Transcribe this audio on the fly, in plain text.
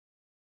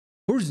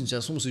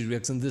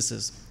reaction. This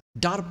is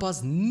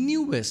DARPA's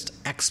newest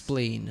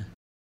X-plane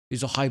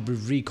is a hybrid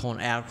recon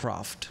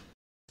aircraft.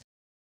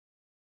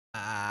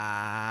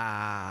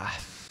 How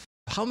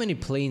many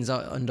planes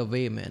are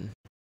underway, man?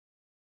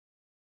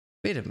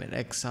 Wait a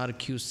minute,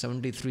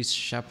 XRQ-73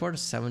 Shepherd,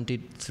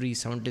 73.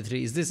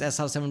 Is this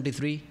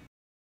SR-73?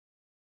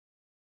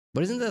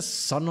 But isn't that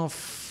son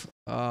of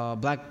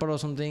Blackbird or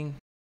something?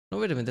 No,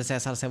 wait a minute, that's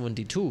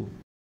SR-72.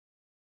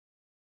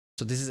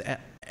 So this is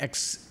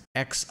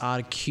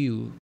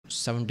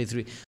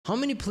XRQ-73. How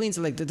many planes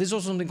are like that? There's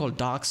also something called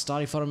Dark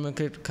Star, if I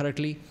remember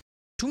correctly.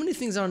 Too many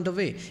things are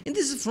underway. And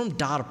this is from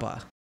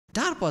DARPA.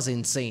 DARPA's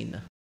insane.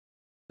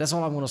 That's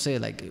all I'm going to say.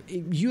 Like,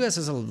 US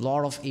has a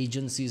lot of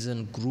agencies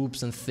and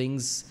groups and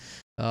things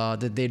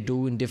that they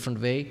do in different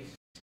way.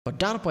 But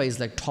DARPA is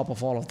like top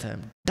of all of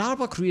them.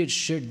 DARPA creates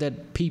shit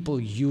that people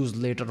use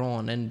later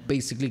on and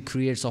basically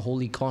creates a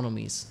whole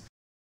economies,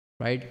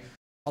 right?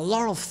 A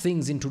lot of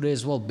things in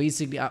today's world,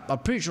 basically, I'm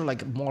pretty sure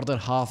like more than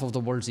half of the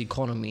world's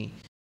economy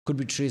could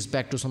be traced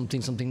back to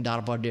something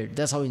DARPA did.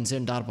 That's how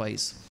insane DARPA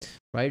is,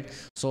 right?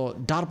 So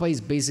DARPA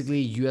is basically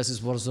US's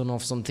version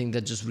of something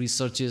that just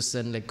researches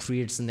and like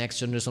creates the next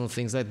generation of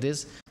things like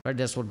this, right?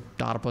 That's what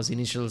DARPA's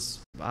initials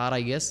are,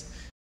 I guess.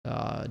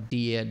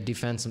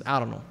 Defense, I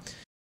don't know.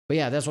 But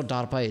yeah, that's what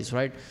DARPA is,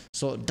 right?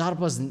 So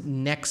DARPA's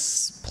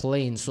next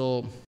plane.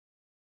 So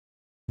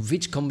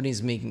which company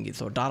is making it?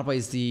 So DARPA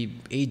is the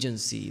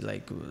agency,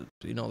 like,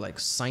 you know, like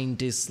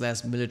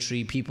scientists /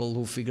 military people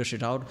who figure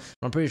shit out.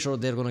 I'm pretty sure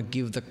they're gonna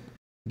give the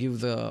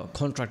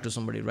contract to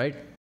somebody, right?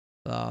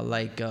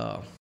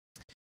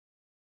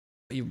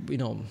 You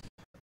know,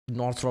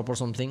 Northrop or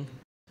something.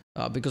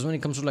 Because when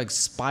it comes to like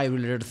spy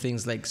related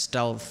things like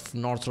stealth,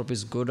 Northrop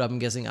is good. I'm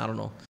guessing, I don't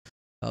know,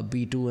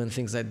 B2 and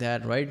things like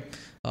that, right?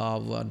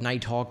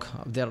 Nighthawk.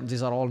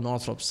 These are all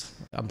Northrops.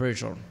 I'm pretty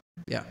sure.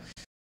 Yeah.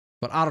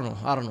 But I don't know.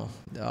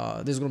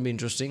 This is going to be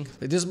interesting.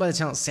 This is by the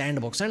channel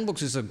sandboxx.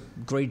 Sandboxx is a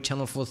great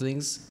channel for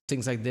things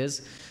like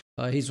this.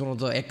 He's one of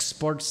the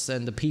experts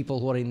and the people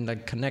who are in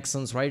like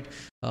connections, right?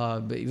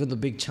 Even the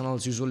big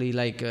channels usually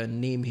like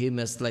name him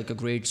as like a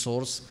great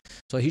source.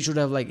 So he should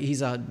have like,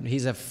 he's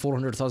a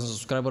 400,000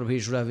 subscriber. He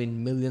should have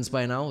in millions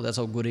by now. That's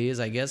how good he is,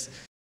 I guess.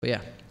 But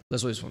yeah,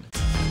 that's always fun.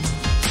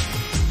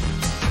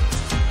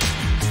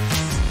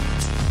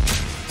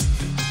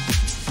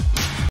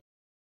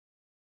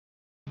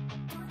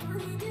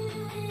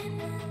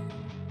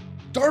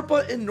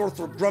 DARPA and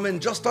Northrop Grumman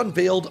just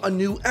unveiled a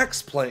new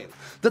X-plane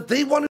that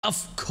they wanted.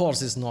 Of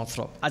course it's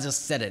Northrop. I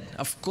just said it.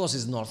 Of course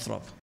it's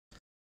Northrop.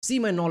 See,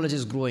 my knowledge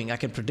is growing. I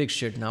can predict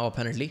shit now,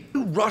 apparently.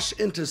 To rush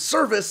into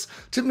service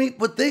to meet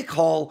what they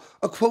call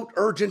a, quote,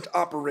 urgent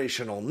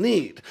operational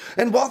need.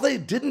 And while they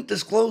didn't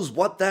disclose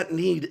what that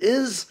need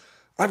is,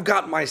 I've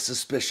got my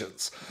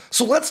suspicions.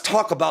 So let's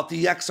talk about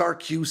the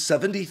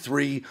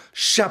XRQ-73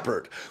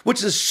 Shepherd,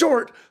 which is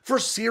short for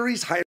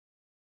Series Hybrid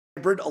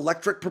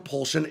Electric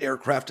Propulsion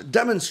Aircraft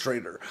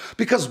Demonstrator.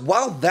 Because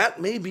while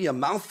that may be a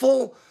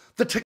mouthful,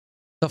 the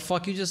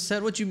fuck you just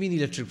said? What do you mean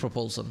electric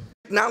propulsion?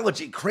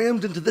 Technology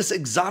crammed into this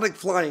exotic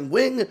flying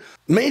wing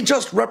may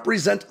just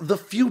represent the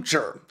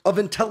future of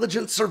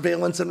intelligence,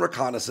 surveillance, and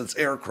reconnaissance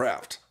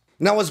aircraft.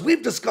 Now, as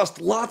we've discussed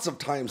lots of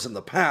times in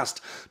the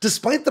past,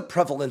 despite the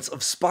prevalence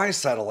of spy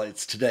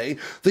satellites today,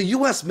 the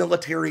US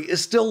military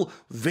is still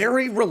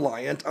very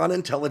reliant on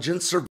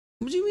intelligence surveillance.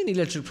 What do you mean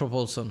electric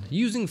propulsion?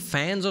 Using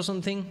fans or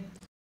something?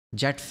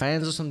 Jet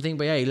fans or something?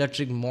 But yeah,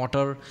 electric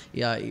motor.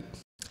 Yeah,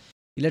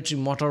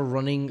 electric motor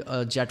running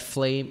a jet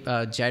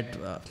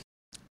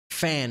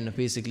fan,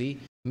 basically.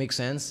 Makes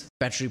sense.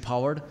 Battery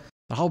powered.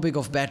 But how big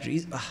of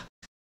battery?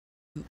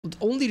 The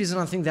only reason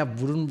I think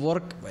that wouldn't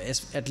work,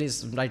 at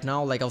least right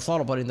now, like I've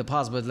thought about it in the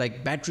past, but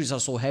like batteries are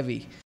so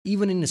heavy.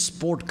 Even in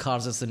sport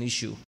cars, that's an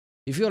issue.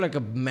 If you're like a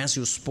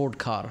massive sport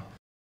car,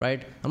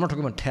 right? I'm not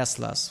talking about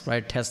Teslas,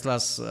 right?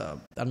 Teslas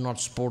are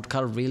not sport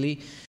car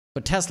really,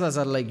 but Teslas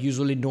are like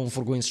usually known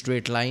for going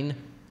straight line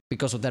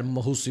because of their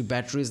massive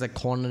batteries. Like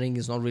cornering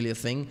is not really a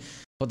thing.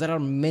 But there are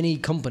many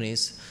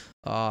companies,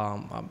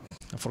 I'm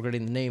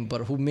forgetting the name,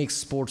 but who makes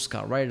sports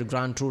car, right?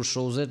 Grand Tour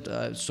showed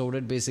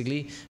it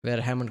basically,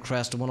 where Hammond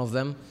crashed one of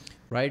them,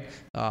 right?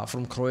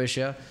 From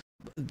Croatia.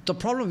 The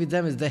problem with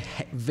them is the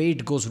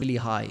weight goes really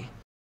high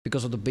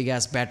because of the big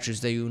ass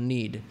batteries that you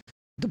need.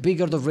 The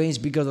bigger the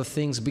range, bigger the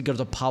things, bigger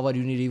the power,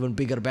 you need even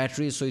bigger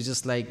batteries. So it's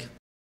just like,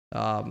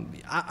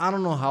 I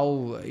don't know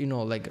how, you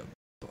know, like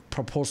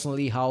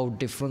proportionally how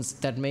difference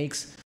that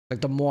makes.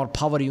 Like the more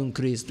power you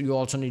increase, you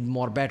also need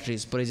more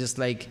batteries. But it's just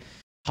like,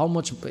 how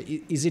much,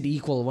 is it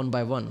equal one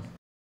by one?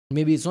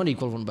 Maybe it's not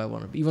equal one by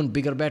one. Even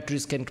bigger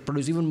batteries can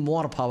produce even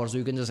more power. So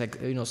you can just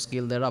like, you know,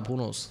 scale that up. Who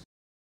knows?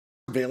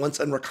 Surveillance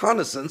and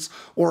reconnaissance,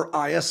 or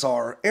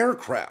ISR,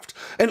 aircraft.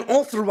 And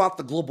all throughout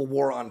the global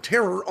war on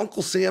terror,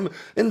 Uncle Sam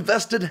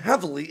invested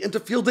heavily into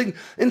fielding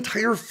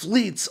entire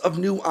fleets of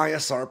new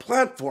ISR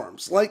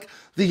platforms, like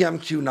the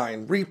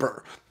MQ-9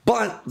 Reaper.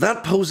 But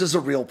that poses a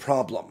real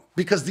problem.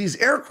 because these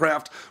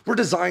aircraft were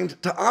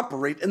designed to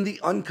operate in the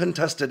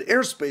uncontested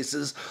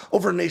airspaces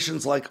over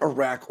nations like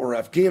Iraq or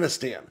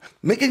Afghanistan,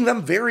 making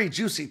them very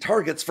juicy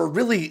targets for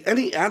really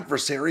any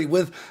adversary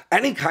with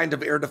any kind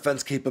of air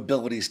defense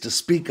capabilities to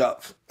speak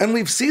of. And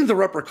we've seen the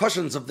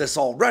repercussions of this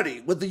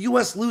already, with the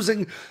US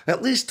losing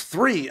at least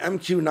 3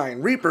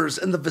 MQ-9 Reapers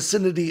in the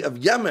vicinity of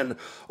Yemen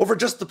over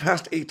just the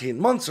past 18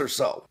 months or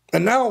so.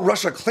 And now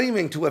Russia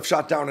claiming to have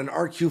shot down an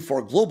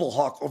RQ-4 Global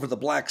Hawk over the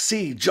Black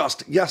Sea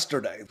just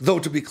yesterday. Though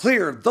to be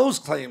clear, those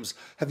claims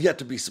have yet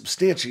to be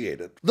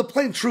substantiated. The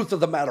plain truth of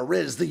the matter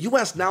is, the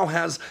US now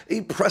has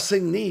a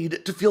pressing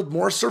need to field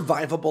more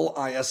survivable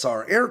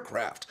ISR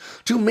aircraft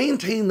to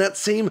maintain that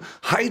same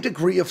high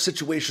degree of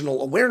situational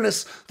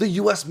awareness the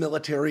US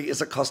military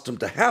is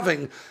accustomed to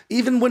having,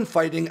 even when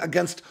fighting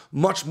against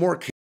much more.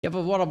 Yeah,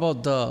 but what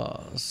about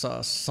the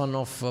son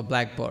of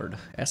Blackbird,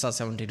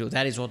 SR-72?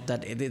 That is what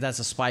that's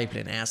a spy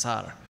plane,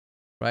 SR,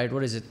 right?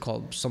 What is it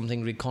called?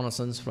 Something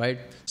reconnaissance, right?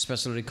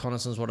 Special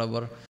reconnaissance,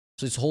 whatever.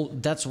 So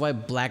that's why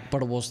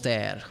Blackbird was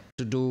there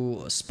to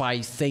do a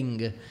spy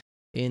thing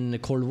in the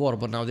Cold War.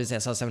 But now this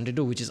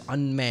SR-72, which is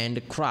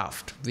unmanned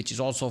craft, which is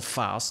also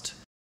fast.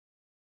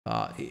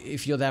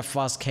 If you're that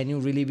fast, can you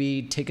really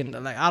be taken?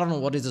 Like, I don't know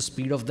what is the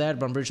speed of that,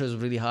 but I'm pretty sure it's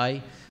really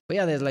high. But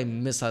yeah, there's like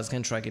missiles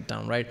can track it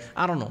down, right?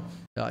 I don't know.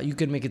 You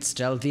can make it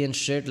stealthy and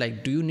shit.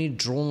 Like, do you need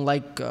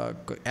drone-like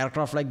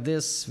aircraft like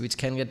this, which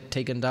can get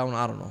taken down?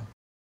 I don't know.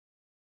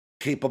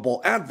 Capable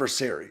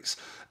adversaries.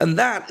 And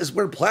that is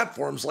where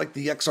platforms like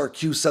the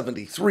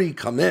XRQ-73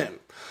 come in.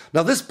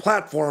 Now, this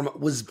platform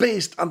was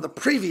based on the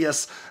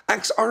previous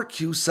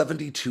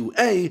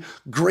XRQ-72A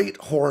Great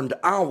Horned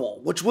Owl,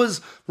 which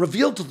was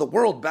revealed to the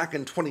world back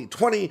in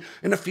 2020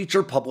 in a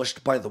feature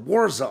published by the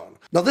Warzone.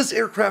 Now, this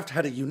aircraft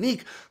had a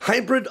unique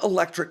hybrid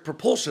electric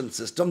propulsion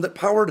system that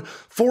powered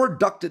 4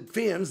 ducted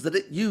fans that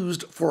it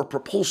used for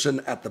propulsion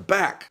at the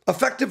back,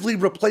 effectively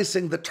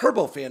replacing the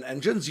turbofan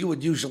engines you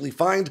would usually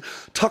find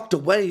tucked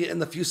away in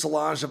the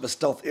fuselage of a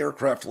stealth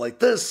aircraft like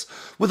this,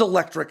 with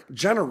electric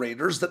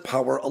generators that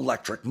power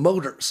electric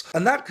motors.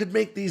 And that could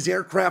make these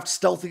aircraft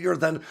stealthier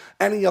than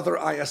any other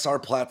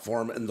ISR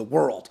platform in the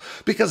world,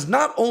 because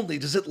not only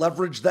does it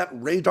leverage that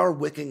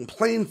radar-wicking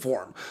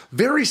planeform,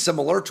 very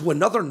similar to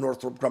another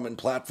Northrop Grumman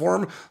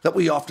platform that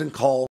we often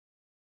call.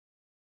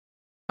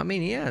 I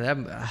mean,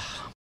 yeah,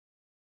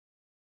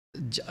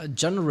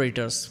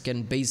 generators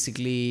can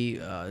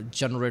basically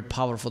generate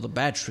power for the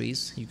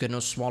batteries. You can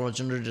have smaller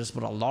generators,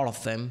 but a lot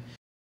of them.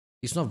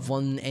 It's not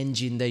one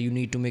engine that you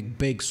need to make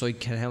big so it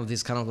can have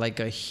this kind of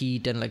like a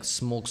heat and like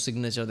smoke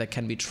signature that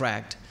can be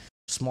tracked.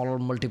 Smaller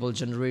multiple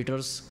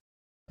generators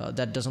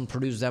that doesn't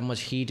produce that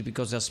much heat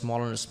because they're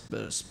smaller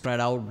and spread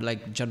out,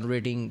 like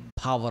generating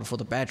power for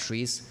the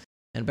batteries.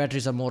 And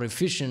batteries are more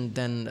efficient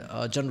than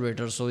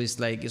generators, so it's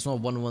like it's not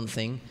one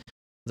thing.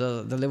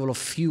 The level of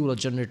fuel a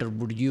generator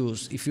would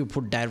use, if you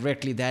put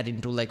directly that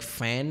into like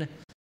fan,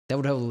 that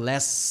would have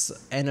less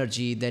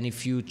energy than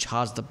if you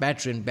charge the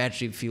battery and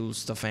battery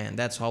fuels the fan.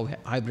 That's how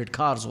hybrid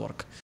cars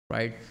work,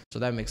 right? So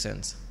that makes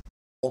sense.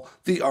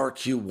 The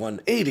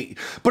RQ-180,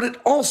 but it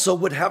also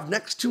would have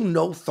next to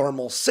no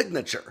thermal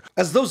signature,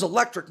 as those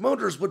electric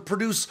motors would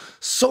produce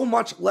so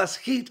much less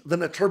heat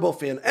than a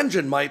turbofan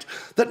engine might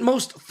that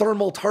most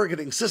thermal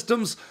targeting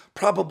systems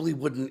probably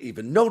wouldn't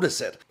even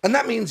notice it. And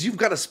that means you've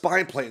got a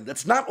spy plane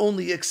that's not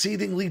only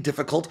exceedingly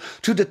difficult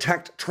to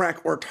detect, track,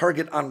 or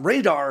target on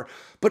radar,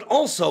 but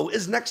also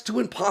is next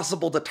to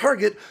impossible to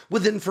target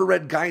with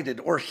infrared guided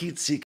or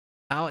heat-seeking.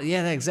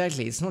 Yeah,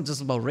 exactly. It's not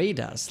just about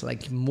radars.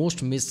 Like,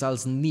 most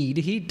missiles need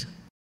heat.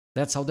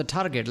 That's how they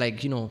target.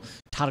 Like,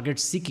 target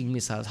seeking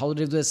missiles. How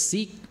do they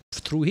seek?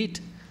 Through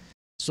heat.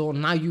 So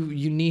now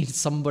you need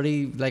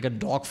somebody like a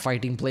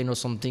dogfighting plane or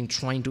something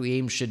trying to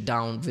aim shit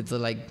down with the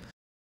like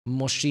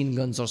machine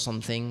guns or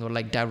something, or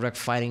like direct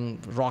firing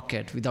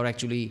rocket without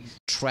actually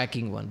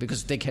tracking one,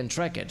 because they can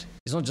track it.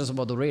 It's not just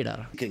about the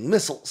radar.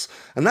 Missiles.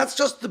 And that's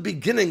just the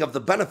beginning of the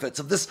benefits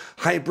of this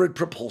hybrid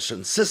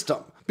propulsion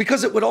system,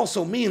 because it would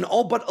also mean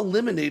all but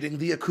eliminating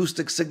the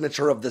acoustic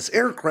signature of this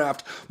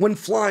aircraft when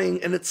flying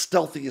in its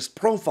stealthiest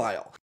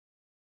profile.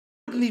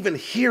 You wouldn't even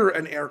hear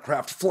an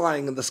aircraft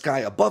flying in the sky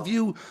above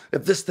you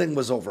if this thing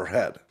was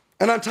overhead.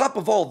 And on top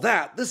of all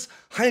that, this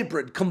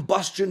hybrid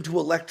combustion to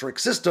electric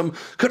system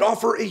could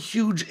offer a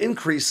huge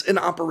increase in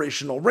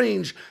operational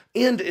range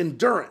and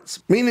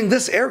endurance, meaning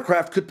this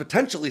aircraft could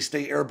potentially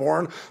stay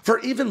airborne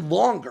for even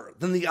longer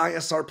than the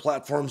ISR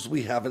platforms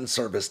we have in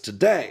service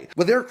today,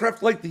 with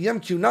aircraft like the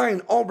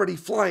MQ-9 already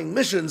flying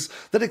missions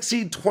that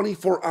exceed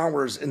 24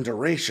 hours in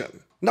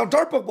duration. Now,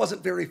 DARPA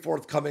wasn't very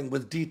forthcoming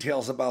with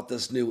details about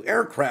this new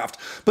aircraft,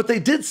 but they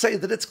did say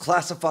that it's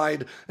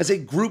classified as a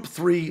Group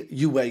 3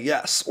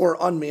 UAS, or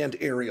Unmanned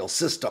Aerial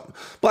System,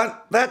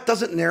 but that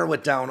doesn't narrow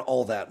it down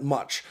all that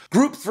much.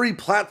 Group 3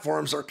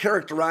 platforms are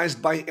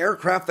characterized by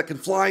aircraft that can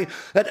fly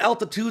at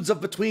altitudes of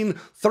between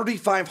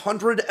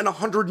 3,500 and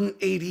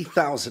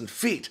 180,000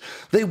 feet.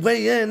 They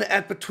weigh in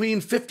at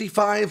between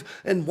 55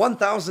 and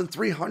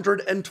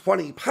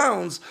 1,320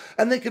 pounds,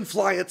 and they can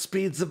fly at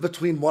speeds of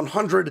between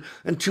 100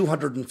 and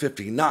 200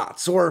 250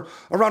 knots, or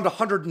around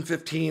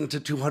 115 to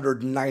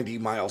 290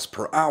 miles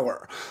per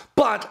hour.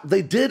 But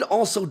they did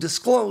also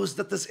disclose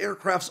that this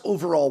aircraft's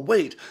overall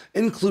weight,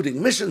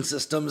 including mission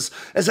systems,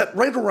 is at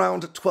right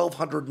around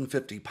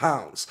 1,250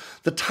 pounds,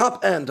 the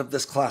top end of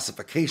this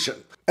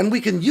classification. And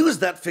we can use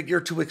that figure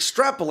to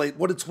extrapolate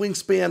what its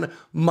wingspan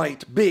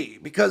might be,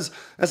 because,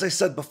 as I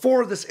said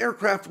before, this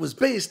aircraft was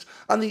based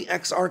on the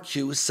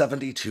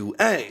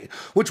XRQ-72A,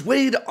 which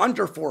weighed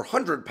under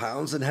 400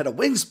 pounds and had a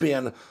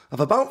wingspan of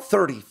about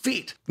 30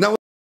 feet. Now,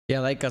 yeah,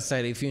 like I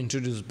said, if you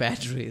introduce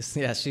batteries,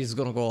 yeah, she's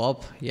gonna go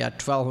up. Yeah,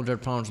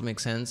 1,200 pounds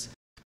makes sense.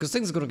 Because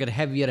things are going to get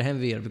heavier and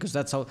heavier, because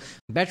that's how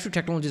battery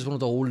technology is one of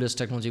the oldest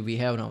technology we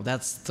have now.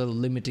 That's the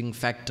limiting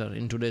factor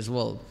in today's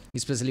world,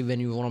 especially when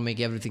you want to make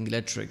everything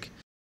electric.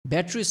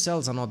 Battery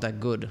cells are not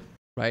that good,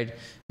 right?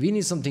 We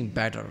need something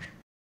better.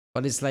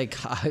 But it's like,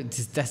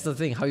 that's the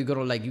thing, how you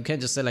gonna, like, you can't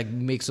just say, like,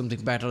 make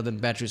something better than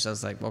battery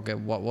cells. Like, okay,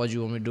 what do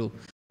you want me to do,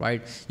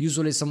 right?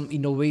 Usually some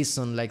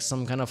innovation, like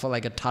some kind of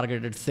like a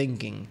targeted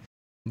thinking,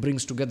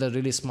 brings together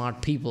really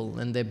smart people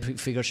and they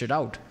figure shit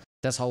out.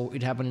 That's how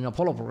it happened in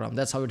Apollo program.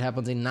 That's how it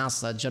happens in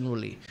NASA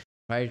generally,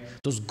 right?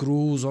 Those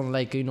grooves on,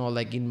 like, you know,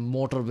 like in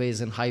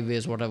motorways and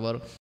highways,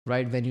 whatever,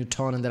 right? When you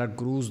turn and there are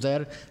grooves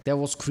there, that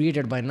was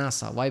created by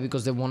NASA. Why?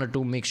 Because they wanted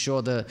to make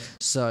sure the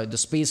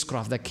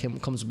spacecraft that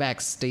comes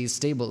back stays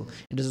stable.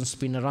 It doesn't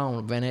spin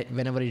around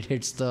whenever it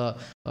hits the,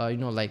 you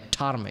know, like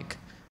tarmac,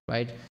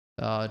 right?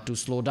 To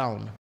slow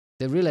down.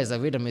 They realized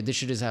that, wait a minute, this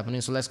shit is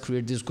happening, so let's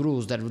create these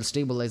grooves that will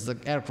stabilize the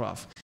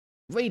aircraft.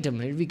 Wait a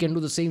minute, we can do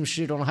the same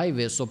shit on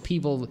highways, so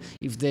people,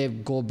 if they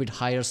go a bit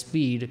higher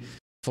speed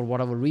for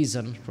whatever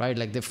reason, right,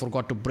 like they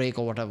forgot to brake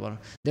or whatever,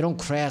 they don't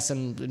crash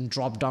and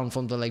drop down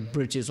from the, like,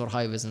 bridges or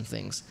highways and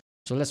things.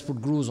 So let's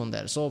put grooves on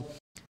there. So,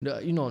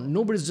 you know,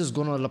 nobody's just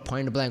gonna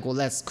point blank, oh,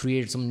 let's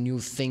create some new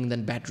thing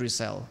than battery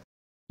cell.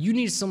 You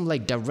need some,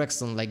 like,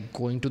 direction, like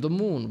going to the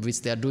moon,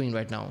 which they are doing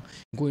right now,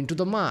 going to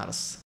the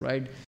Mars,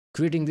 right,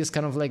 creating this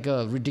kind of like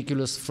a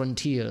ridiculous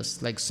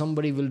frontiers, like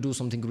somebody will do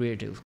something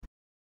creative.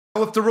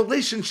 Now, if the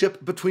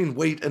relationship between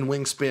weight and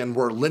wingspan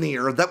were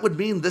linear, that would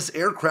mean this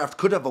aircraft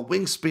could have a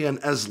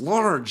wingspan as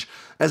large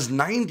as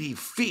 90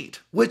 feet,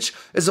 which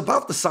is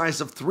about the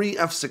size of 3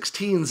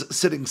 F-16s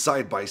sitting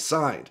side by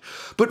side.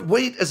 But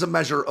weight is a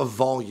measure of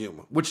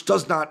volume, which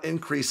does not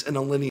increase in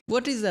a linear...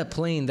 What is that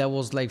plane that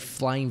was, like,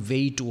 flying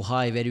way too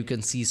high where you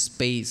can see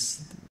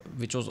space,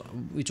 which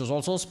was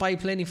also a spy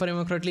plane, if I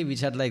remember correctly, which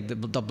had, like, the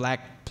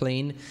black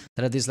plane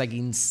that had this, like,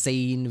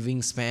 insane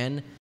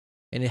wingspan?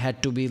 And it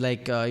had to be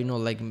like, you know,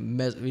 like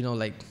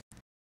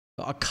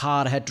a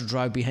car had to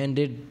drive behind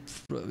it.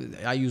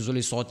 I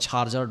usually saw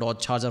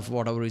Dodge Charger for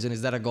whatever reason.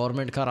 Is that a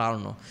government car? I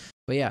don't know.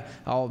 But yeah,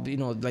 you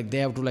know, like they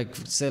have to, like,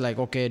 say, like,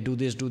 okay, do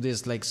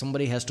this. Like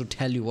somebody has to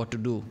tell you what to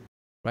do,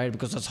 right?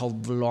 Because that's how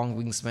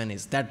long wingspan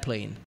is. That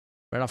plane,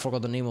 right? I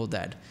forgot the name of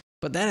that.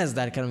 But that has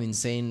that kind of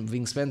insane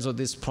wingspan, so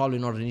this is probably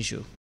not an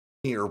issue.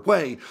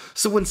 Way,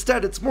 so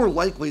instead it's more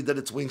likely that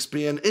its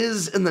wingspan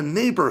is in the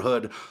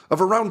neighborhood of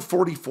around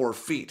 44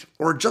 feet,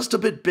 or just a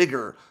bit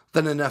bigger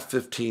than an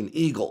F-15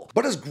 Eagle.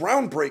 But as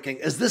groundbreaking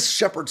as this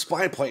Shepherd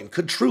spy plane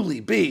could truly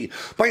be,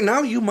 by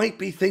now you might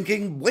be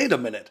thinking, wait a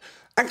minute,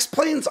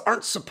 X-planes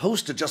aren't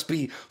supposed to just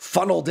be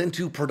funneled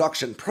into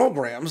production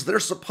programs, they're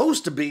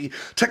supposed to be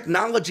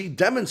technology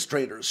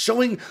demonstrators,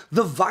 showing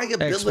the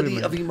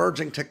viability of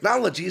emerging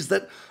technologies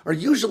that are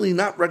usually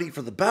not ready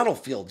for the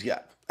battlefield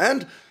yet.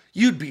 And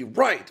you'd be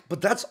right,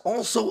 but that's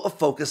also a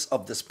focus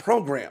of this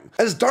program.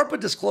 As DARPA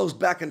disclosed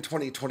back in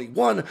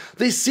 2021,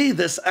 they see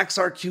this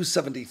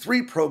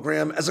XRQ-73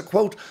 program as a,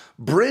 quote,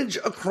 bridge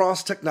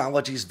across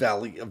technology's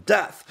valley of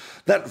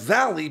death. That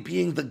valley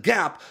being the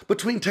gap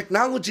between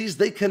technologies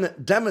they can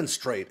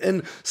demonstrate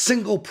in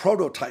single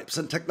prototypes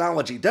and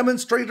technology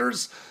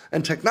demonstrators,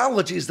 and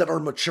technologies that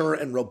are mature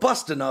and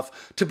robust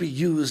enough to be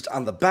used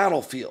on the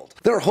battlefield.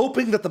 They're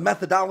hoping that the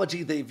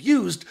methodology they've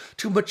used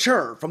to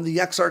mature from the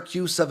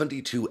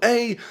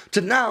XRQ-72A to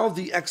now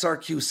the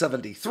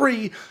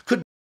XRQ-73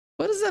 could...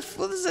 What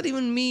does that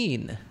even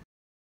mean?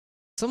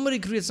 Somebody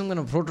creates some kind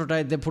of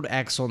prototype, they put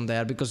X on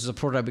there because it's a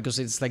prototype, because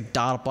it's like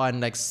DARPA and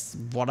like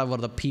whatever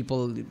the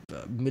people,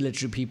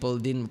 military people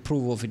didn't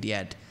approve of it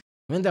yet.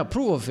 When they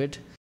approve of it,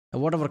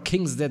 whatever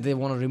kinks that they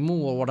want to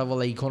remove or whatever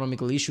like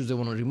economical issues they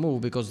want to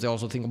remove, because they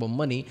also think about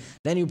money,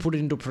 then you put it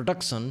into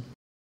production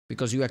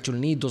because you actually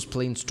need those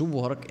planes to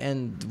work,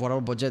 and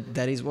whatever budget,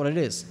 that is what it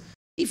is.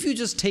 If you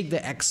just take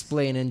the X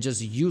plane and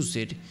just use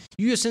it,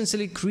 you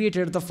essentially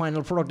created the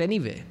final product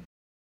anyway.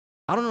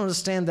 I don't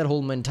understand that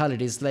whole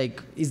mentality. It's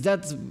like, is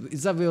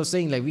that way of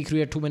saying, like, we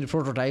create too many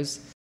prototypes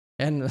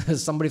and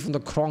somebody from the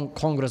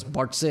Congress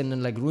butts in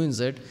and like ruins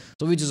it,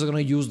 so we're just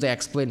gonna use the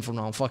X plane from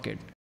now, fuck it.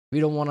 We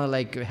don't want to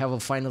like have a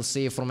final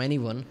say from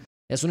anyone.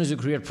 As soon as you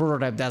create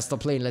prototype, that's the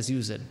plane, let's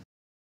use it.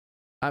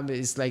 I mean,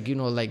 it's like, you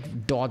know,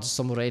 like dodge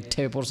some red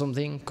tape or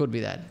something. Could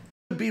be that.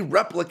 Be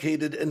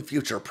replicated in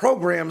future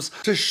programs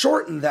to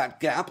shorten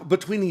that gap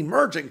between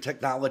emerging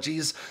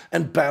technologies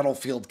and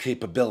battlefield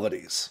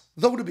capabilities.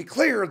 Though to be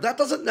clear, that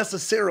doesn't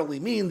necessarily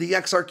mean the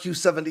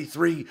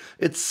XRQ-73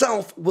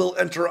 itself will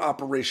enter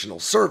operational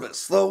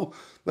service, though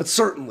that's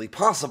certainly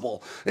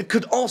possible. It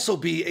could also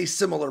be a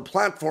similar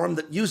platform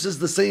that uses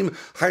the same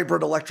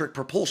hybrid electric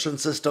propulsion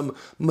system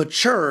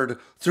matured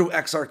through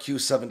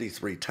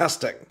XRQ-73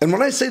 testing. And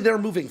when I say they're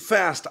moving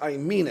fast, I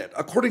mean it.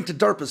 According to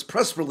DARPA's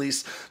press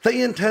release,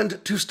 they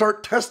intend to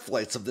start test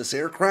flights of this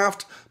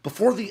aircraft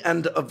before the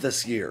end of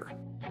this year.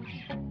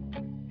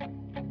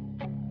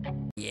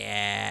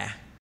 Yeah.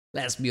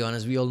 Let's be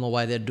honest, we all know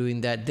why they're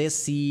doing that. They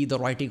see the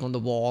writing on the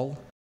wall.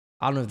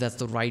 I don't know if that's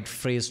the right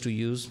phrase to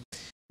use.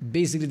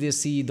 Basically, they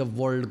see the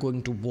world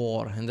going to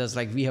war, and that's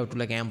like, we have to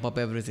like amp up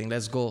everything.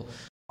 Let's go.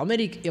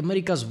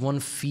 America's one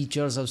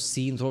features I've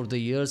seen throughout the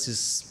years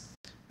is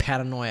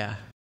paranoia.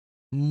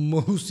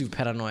 Massive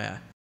paranoia.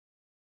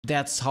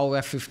 That's how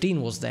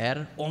F-15 was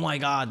there. Oh my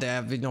god, they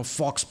have,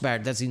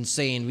 Foxbat, that's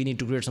insane. We need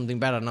to create something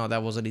better. No,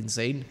 that wasn't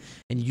insane.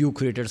 And you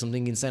created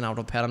something insane out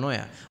of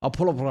paranoia.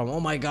 Apollo program, oh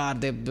my god,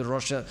 the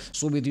Russia,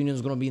 Soviet Union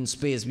is going to be in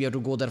space. We have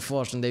to go there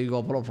first, and there you go,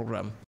 Apollo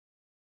program.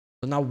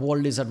 So now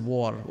world is at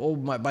war. Oh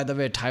my, by the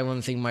way,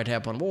 Taiwan thing might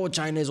happen. Oh,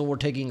 China is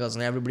overtaking us,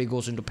 and everybody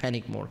goes into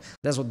panic mode.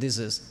 That's what this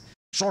is.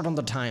 Short on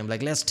the time,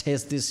 like let's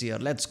test this year.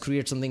 Let's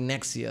create something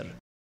next year.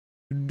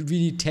 We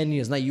need 10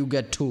 years, now you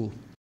get 2.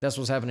 That's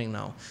what's happening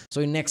now.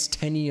 So in next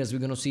 10 years, we're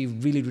going to see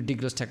really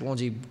ridiculous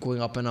technology going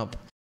up and up,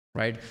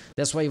 right?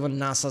 That's why even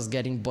NASA's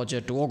getting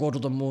budget to go to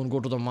the moon, go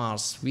to the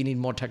Mars. We need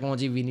more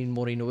technology. We need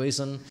more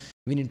innovation.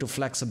 We need to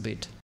flex a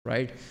bit,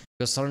 right?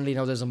 Because suddenly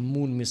now there's a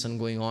moon mission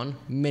going on.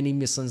 Many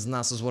missions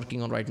NASA's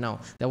working on right now.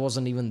 That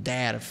wasn't even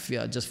there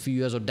just a few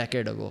years or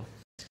decade ago.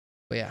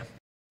 But yeah.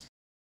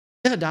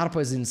 Yeah,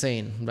 DARPA is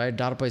insane, right?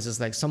 DARPA is just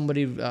like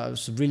somebody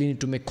really need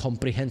to make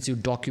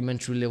comprehensive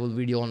documentary level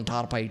video on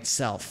DARPA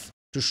itself,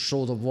 to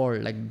show the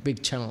world, like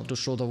big channel, to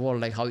show the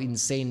world like how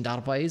insane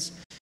DARPA is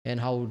and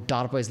how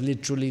DARPA is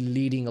literally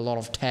leading a lot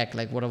of tech,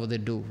 like whatever they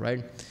do,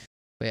 right?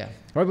 But yeah,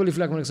 right, well, if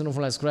you like,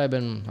 subscribe,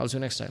 and I'll see you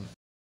next time.